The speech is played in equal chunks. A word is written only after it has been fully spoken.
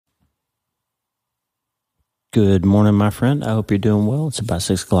Good morning, my friend. I hope you're doing well. It's about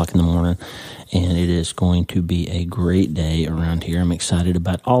 6 o'clock in the morning, and it is going to be a great day around here. I'm excited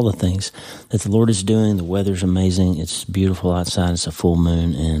about all the things that the Lord is doing. The weather's amazing. It's beautiful outside. It's a full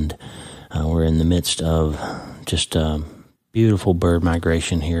moon, and we're in the midst of just beautiful bird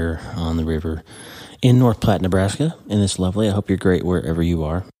migration here on the river in North Platte, Nebraska, and it's lovely. I hope you're great wherever you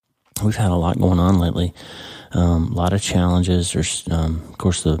are. We've had a lot going on lately, a lot of challenges. There's, of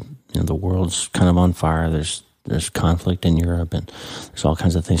course, the world's kind of on fire. There's conflict in Europe, and there's all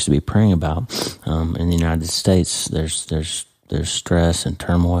kinds of things to be praying about. In the United States, there's stress and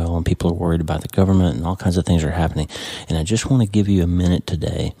turmoil, and people are worried about the government, and all kinds of things are happening. And I just want to give you a minute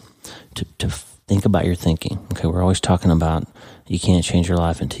today to think about your thinking. Okay, we're always talking about you can't change your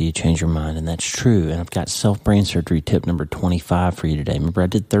life until you change your mind, and that's true. And I've got self-brain surgery tip number 25 for you today. Remember, I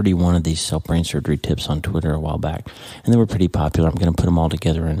did 31 of these self-brain surgery tips on Twitter a while back, and they were pretty popular. I'm going to put them all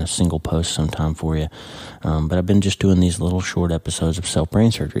together in a single post sometime for you. But I've been just doing these little short episodes of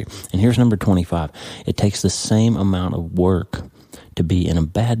self-brain surgery. And here's number 25. It takes the same amount of work to be in a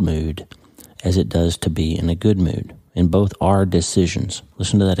bad mood as it does to be in a good mood. And both are decisions.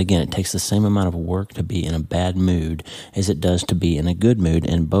 Listen to that again. It takes the same amount of work to be in a bad mood as it does to be in a good mood,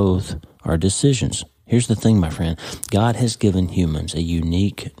 and both are decisions. Here's the thing, my friend. God has given humans a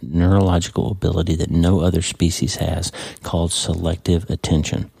unique neurological ability that no other species has, called selective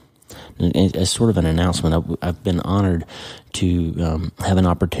attention. As sort of an announcement, I've been honored to have an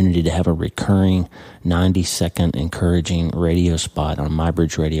opportunity to have a recurring 90-second encouraging radio spot on My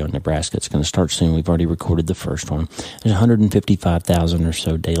Bridge Radio in Nebraska. It's going to start soon. We've already recorded the first one. There's 155,000 or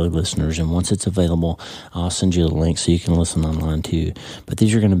so daily listeners, and once it's available, I'll send you the link so you can listen online too. But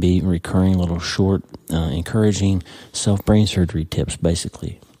these are going to be recurring little short, encouraging self-brain surgery tips,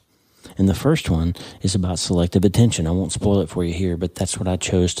 basically. And the first one is about selective attention. I won't spoil it for you here, but that's what I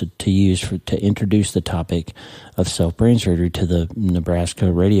chose to use to introduce the topic of self-brain surgery to the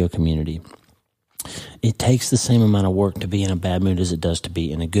Nebraska radio community. It takes the same amount of work to be in a bad mood as it does to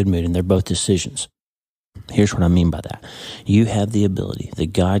be in a good mood, and they're both decisions. Here's what I mean by that. You have the ability, the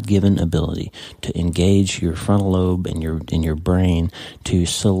God-given ability, to engage your frontal lobe and your brain to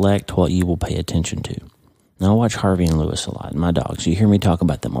select what you will pay attention to. Now, I watch Harvey and Lewis a lot, my dogs. You hear me talk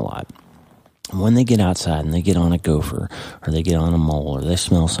about them a lot. When they get outside and they get on a gopher or they get on a mole or they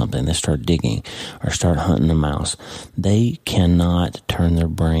smell something, they start digging or start hunting a mouse, they cannot turn their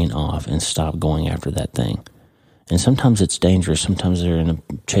brain off and stop going after that thing. And sometimes it's dangerous. Sometimes they're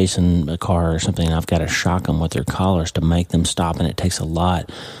chasing a car or something, and I've got to shock them with their collars to make them stop. And it takes a lot,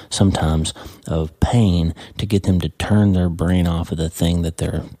 sometimes, of pain to get them to turn their brain off of the thing that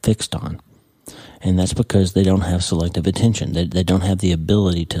they're fixed on. And that's because they don't have selective attention. They don't have the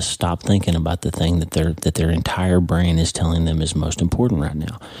ability to stop thinking about the thing that their entire brain is telling them is most important right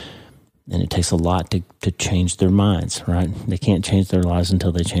now. And it takes a lot to change their minds, right? They can't change their lives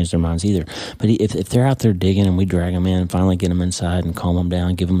until they change their minds either. But if they're out there digging and we drag them in and finally get them inside and calm them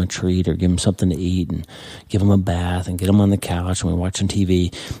down, give them a treat or give them something to eat and give them a bath and get them on the couch and we watch some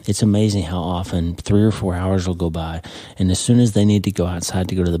TV, it's amazing how often 3 or 4 hours will go by. And as soon as they need to go outside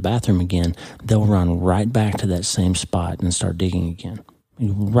to go to the bathroom again, they'll run right back to that same spot and start digging again.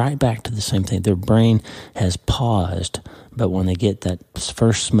 Right back to the same thing. Their brain has paused, but when they get that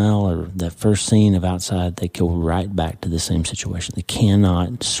first smell or that first scene of outside, they go right back to the same situation. They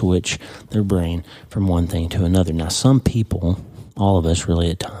cannot switch their brain from one thing to another. Now, some people, all of us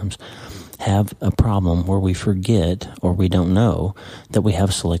really at times, have a problem where we forget or we don't know that we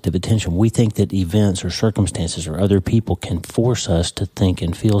have selective attention. We think that events or circumstances or other people can force us to think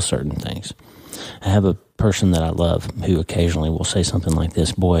and feel certain things. I have a person that I love who occasionally will say something like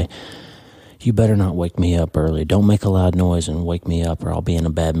this: "Boy, you better not wake me up early. Don't make a loud noise and wake me up or I'll be in a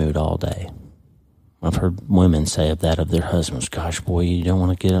bad mood all day." I've heard women say of that of their husbands: "Gosh, boy, you don't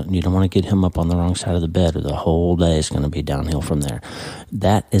want to get him up on the wrong side of the bed or the whole day is going to be downhill from there."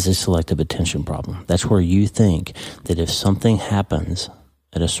 That is a selective attention problem. That's where you think that if something happens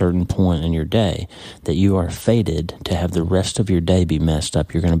at a certain point in your day, that you are fated to have the rest of your day be messed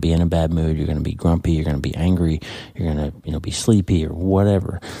up. You're going to be in a bad mood. You're going to be grumpy. You're going to be angry. You're going to, be sleepy or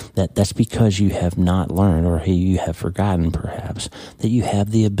whatever. That's because you have not learned, or you have forgotten perhaps, that you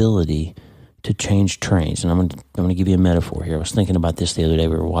have the ability to change trains. And I'm going to give you a metaphor here. I was thinking about this the other day.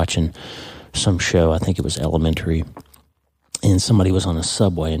 We were watching some show. I think it was Elementary. And somebody was on a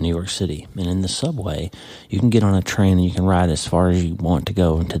subway in New York City. And in the subway, you can get on a train and you can ride as far as you want to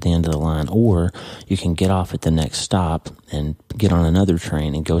go to the end of the line. Or you can get off at the next stop and get on another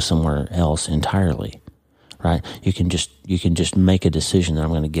train and go somewhere else entirely. right? You can just make a decision that I'm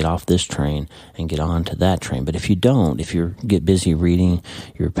going to get off this train and get on to that train. But if you don't, if you get busy reading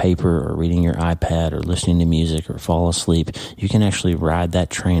your paper or reading your iPad or listening to music or fall asleep, you can actually ride that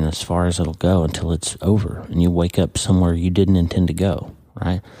train as far as it'll go until it's over and you wake up somewhere you didn't intend to go,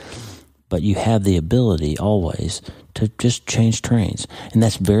 right? But you have the ability always to just change trains. And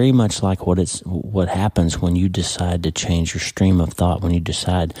that's very much like what happens when you decide to change your stream of thought, when you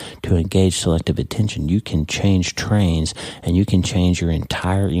decide to engage selective attention. You can change trains and you can change your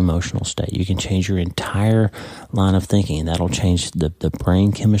entire emotional state. You can change your entire line of thinking, and that'll change the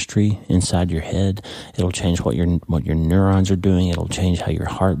brain chemistry inside your head. It'll change what your neurons are doing. It'll change how your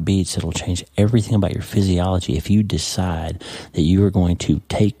heart beats. It'll change everything about your physiology if you decide that you are going to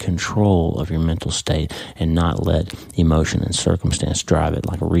take control of your mental state and not let emotion and circumstance drive it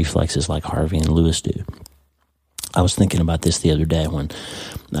like reflexes like Harvey and Lewis do. I was thinking about this the other day when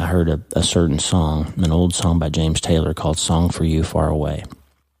I heard a certain song, an old song by James Taylor called Song for You Far Away.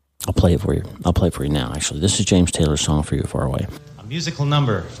 I'll play it for you. I'll play it for you now, actually. This is James Taylor's Song for You Far Away. A musical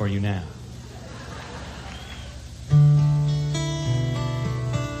number for you now.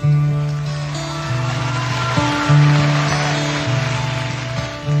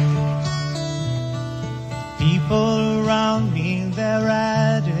 People around me, they're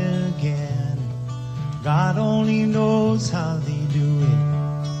at it again. God only knows how they do it.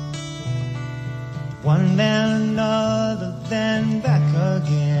 One then another, then back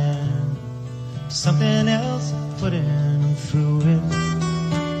again. Something else putting through it.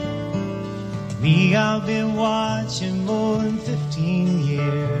 Me, I've been watching more than 15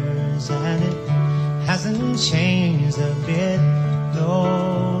 years, and it hasn't changed a bit.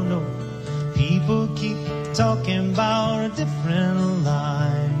 No, no. People keep talking about a different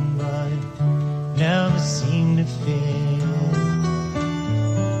line, but it never seemed to fit.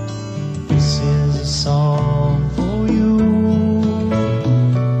 This is a song for you,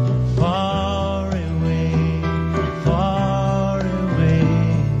 far away, far away.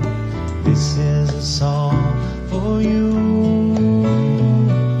 This is a song for you,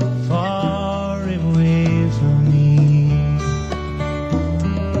 far away from me.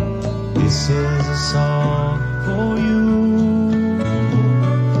 This is a song for you,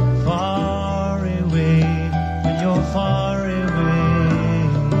 far away, when you're far away.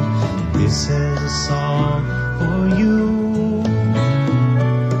 This is a song for you,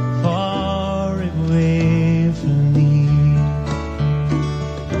 far away from me.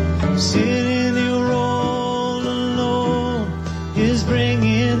 Sitting here all alone is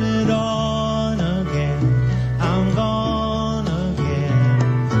bringing it on again. I'm gone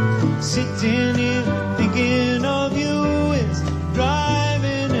again. Sitting here thinking of you is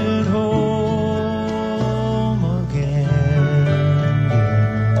driving it home again.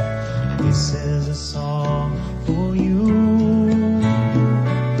 This is a song for you,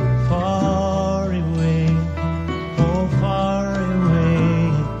 far away, oh far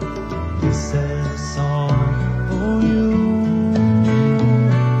away. This is a song for you,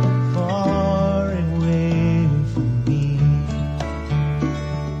 far away from me.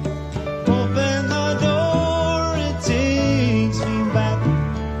 Open the door, it takes me back.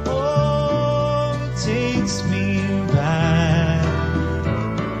 Oh, it takes me back.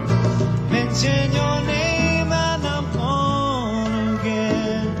 Mention your name and I'm gone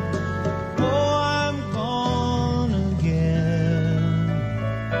again. Oh, I'm gone again.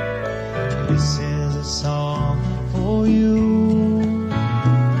 This is a song for you,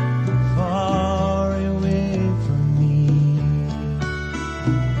 far away from me.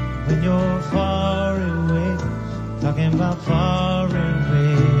 When you're far away, talking about far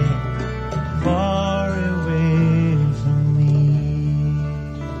away, far away from me.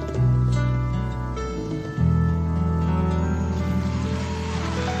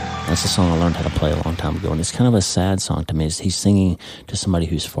 That's a song I learned how to play a long time ago, and it's kind of a sad song to me. He's singing to somebody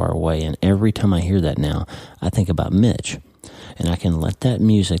who's far away, and every time I hear that now, I think about Mitch. And I can let that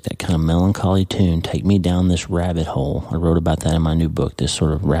music, that kind of melancholy tune, take me down this rabbit hole. I wrote about that in my new book, this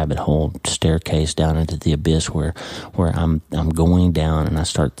sort of rabbit hole staircase down into the abyss where I'm going down and I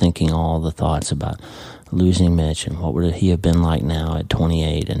start thinking all the thoughts about losing Mitch and what would he have been like now at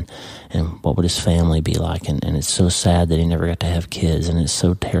 28 and what would his family be like, and it's so sad that he never got to have kids, and it's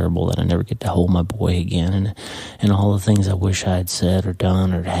so terrible that I never get to hold my boy again, and all the things I wish I had said or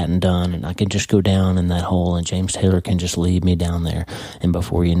done or hadn't done, and I can just go down in that hole and James Taylor can just lead me down there, and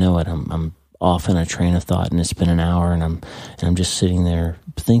before you know it I'm off in a train of thought, and it's been an hour and I'm just sitting there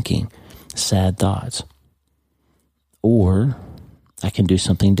thinking sad thoughts. Or I can do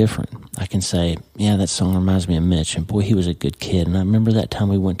something different. I can say, yeah, that song reminds me of Mitch, and boy, he was a good kid. And I remember that time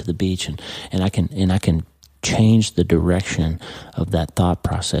we went to the beach, and I can change the direction of that thought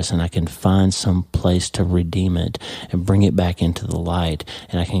process, and I can find some place to redeem it and bring it back into the light,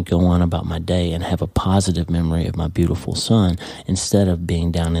 and I can go on about my day and have a positive memory of my beautiful son instead of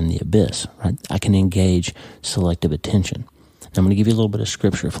being down in the abyss, right? I can engage selective attention. Now, I'm going to give you a little bit of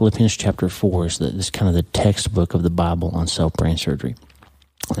scripture. Philippians chapter 4 is kind of the textbook of the Bible on self-brain surgery.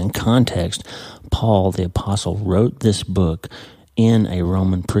 In context, Paul, the apostle, wrote this book in a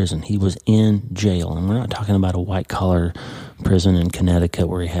Roman prison. He was in jail, and we're not talking about a white-collar prison in Connecticut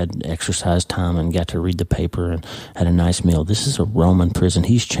where he had exercise time and got to read the paper and had a nice meal. This is a Roman prison.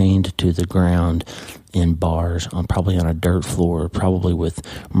 He's chained to the ground in bars, probably on a dirt floor, probably with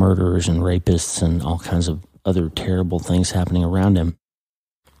murderers and rapists and all kinds of other terrible things happening around him.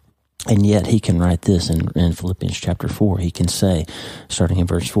 And yet he can write this in Philippians chapter 4. He can say, starting in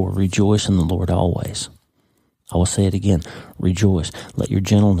verse 4, "Rejoice in the Lord always." I will say it again, rejoice. Let your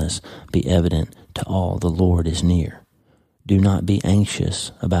gentleness be evident to all. The Lord is near. Do not be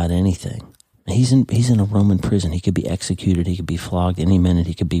anxious about anything. He's in a Roman prison. He could be executed. He could be flogged any minute.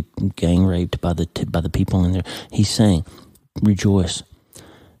 He could be gang raped by the people in there. He's saying, rejoice.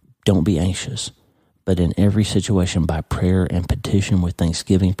 Don't be anxious. But in every situation, by prayer and petition with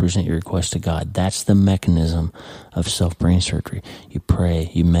thanksgiving, present your request to God. That's the mechanism of self-brain surgery. You pray,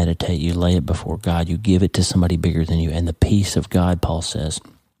 you meditate, you lay it before God, you give it to somebody bigger than you. And the peace of God, Paul says,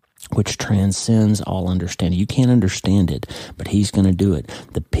 which transcends all understanding. You can't understand it, but he's going to do it.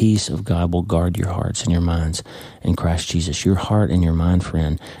 The peace of God will guard your hearts and your minds in Christ Jesus. Your heart and your mind,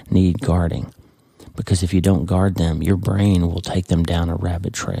 friend, need guarding. Because if you don't guard them, your brain will take them down a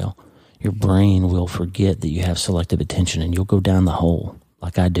rabbit trail. Your brain will forget that you have selective attention, and you'll go down the hole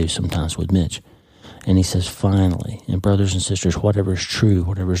like I do sometimes with Mitch. And he says, finally, and brothers and sisters, whatever is true,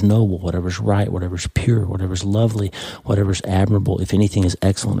 whatever is noble, whatever is right, whatever is pure, whatever is lovely, whatever is admirable, if anything is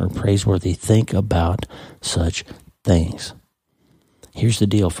excellent or praiseworthy, think about such things. Here's the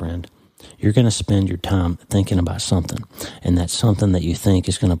deal, friend. You're going to spend your time thinking about something, and that something that you think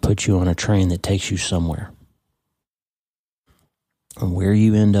is going to put you on a train that takes you somewhere. And where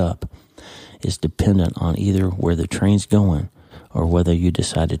you end up is dependent on either where the train's going or whether you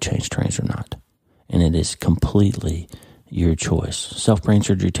decide to change trains or not. And it is completely your choice. Self-brain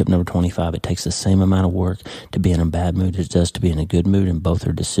surgery tip number 25, it takes the same amount of work to be in a bad mood as it does to be in a good mood, and both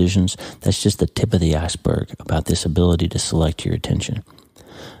are decisions. That's just the tip of the iceberg about this ability to select your attention.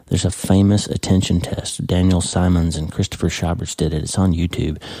 There's a famous attention test. Daniel Simons and Christopher Chabris did it. It's on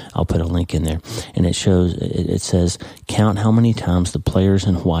YouTube. I'll put a link in there. And it says, count how many times the players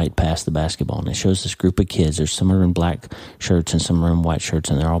in white pass the basketball. And it shows this group of kids. There's some are in black shirts and some are in white shirts.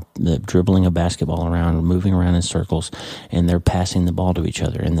 And they're all dribbling a basketball around, moving around in circles, and they're passing the ball to each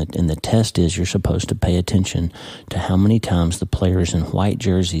other. And the test is you're supposed to pay attention to how many times the players in white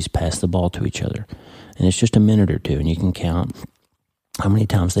jerseys pass the ball to each other. And it's just a minute or two, and you can count how many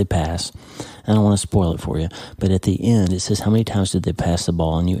times they pass. I don't want to spoil it for you, but at the end, it says how many times did they pass the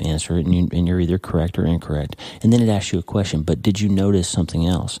ball, and you answer it, and you're either correct or incorrect. And then it asks you a question, but did you notice something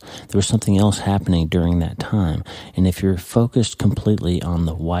else? There was something else happening during that time. And if you're focused completely on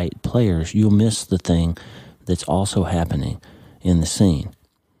the white players, you'll miss the thing that's also happening in the scene.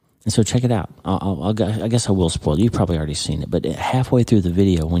 And so check it out. I guess I will spoil it. You've probably already seen it. But halfway through the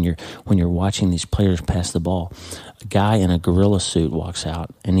video, when you're watching these players pass the ball, a guy in a gorilla suit walks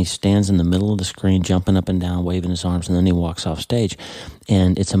out, and he stands in the middle of the screen, jumping up and down, waving his arms, and then he walks off stage.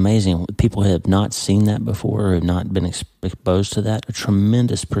 And it's amazing. People have not seen that before or have not been exposed to that. A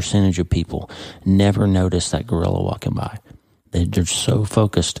tremendous percentage of people never notice that gorilla walking by. They're so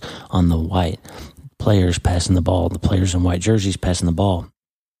focused on the white players passing the ball, the players in white jerseys passing the ball.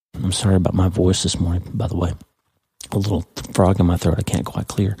 I'm sorry about my voice this morning, by the way. A little frog in my throat, I can't quite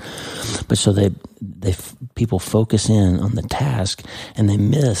clear. But so people focus in on the task, and they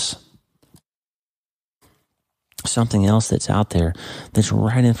miss something else that's out there that's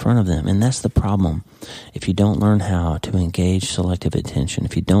right in front of them. And that's the problem. If you don't learn how to engage selective attention,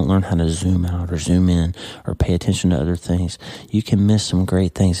 if you don't learn how to zoom out or zoom in or pay attention to other things, you can miss some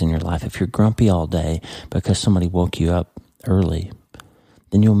great things in your life. If you're grumpy all day because somebody woke you up early,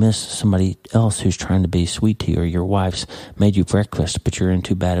 then you'll miss somebody else who's trying to be sweet to you, or your wife's made you breakfast, but you're in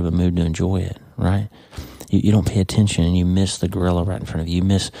too bad of a mood to enjoy it, right? You don't pay attention, and you miss the gorilla right in front of you. You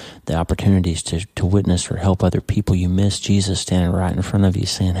miss the opportunities to witness or help other people. You miss Jesus standing right in front of you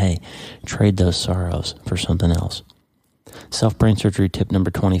saying, hey, trade those sorrows for something else. Self-brain surgery tip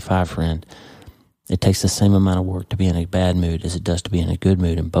number 25, friend. It takes the same amount of work to be in a bad mood as it does to be in a good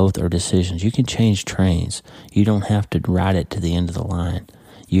mood, and both are decisions. You can change trains. You don't have to ride it to the end of the line.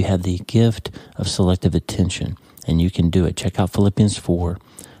 You have the gift of selective attention, and you can do it. Check out Philippians 4,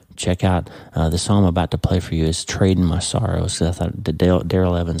 check out the song I'm about to play for you is Trading My Sorrows. I thought the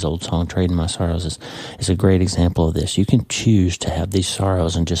Daryl Evans' old song, Trading My Sorrows, is a great example of this. You can choose to have these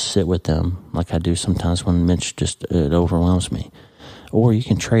sorrows and just sit with them like I do sometimes when Mitch it overwhelms me. Or you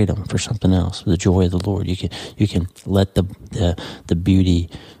can trade them for something else, the joy of the Lord. You can let the beauty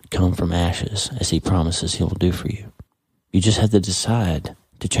come from ashes, as he promises he will do for you. You just have to decide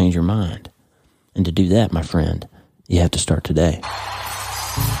to change your mind. And to do that, my friend, you have to start today.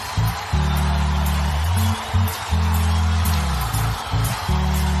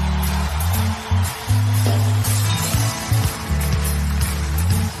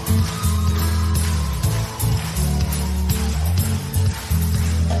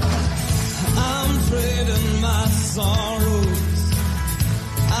 I'm trading my sorrows.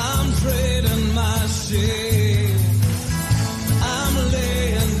 I'm trading my shame. I'm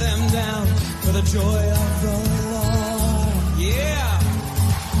laying them down for the joy of the Lord. Yeah.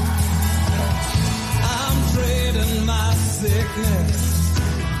 I'm trading my sickness.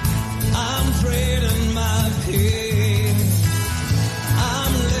 I'm trading my pain.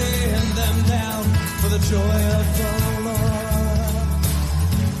 I'm laying them down for the joy of the Lord.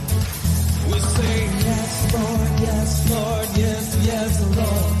 We say, yes, Lord, yes, Lord, yes, yes,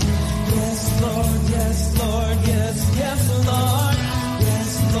 Lord. Yes, Lord, yes, Lord, yes, yes, Lord. Yes,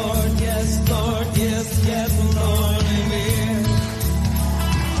 Lord, yes, Lord, yes, yes, Lord, amen.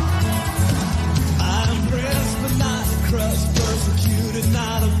 I'm pressed but not crushed, persecuted,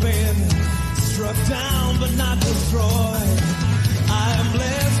 not abandoned, struck down but not destroyed. I am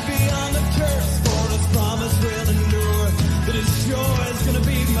blessed beyond the curse, for his promise will endure, that his joy is gonna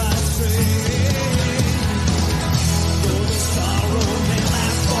be my strength. Though the sorrow may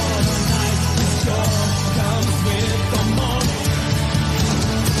last for the night, his joy comes with the morning.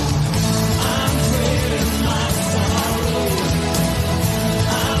 I'm trading my sorrow.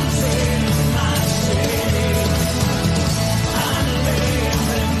 I'm trading my shame. I'm laying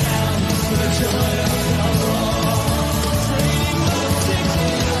them down for the joy of the Lord. Trading my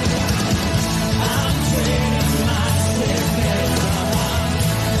sickness. I'm trading my sickness.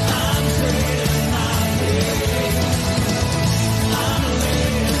 I'm trading my pain. I'm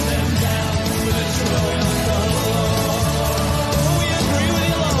laying them down for the joy of the Lord. Oh, we agree with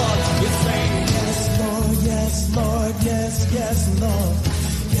you, Lord. We say, yes, Lord, yes, Lord, yes, yes, Lord.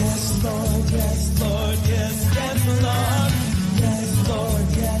 Yes, Lord, yes, Lord, yes, yes, Lord. Yes, Lord,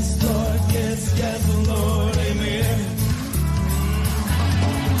 yes, Lord, yes, yes, Lord, amen.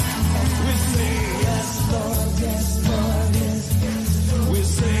 We say, yes, Lord, yes, Lord, yes, yes. We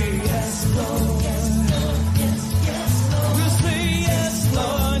say, yes, Lord, yes, Lord, yes, yes, Lord. We say, yes,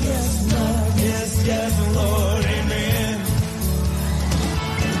 Lord, yes, Lord, yes, yes, Lord, amen.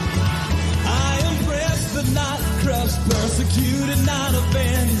 I am pressed but not crushed, persecuted, not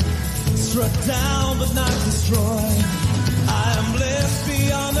abandoned, struck down but not destroyed. I am blessed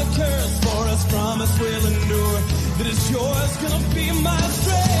beyond the curse, for his promise will endure, that his joy is gonna be my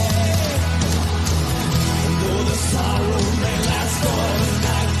strength. And though the sorrow may last for the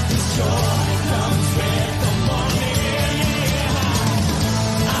night, his joy comes with the morning.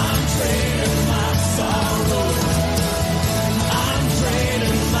 I'm trading my sorrow. I'm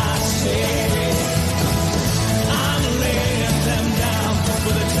trading my shame. I'm laying them down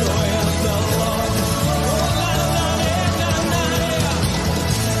for the joy of the Lord.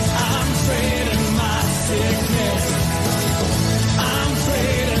 I'm trading my sickness. I'm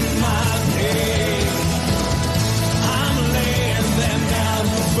trading my pain. I'm laying them down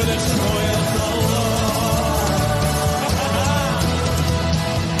for the joy of the Lord.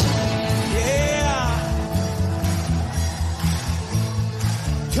 Yeah.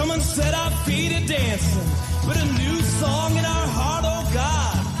 Come and set our feet a dancing, put a new song in our heart, oh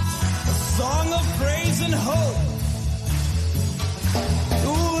God, a song of praise and hope.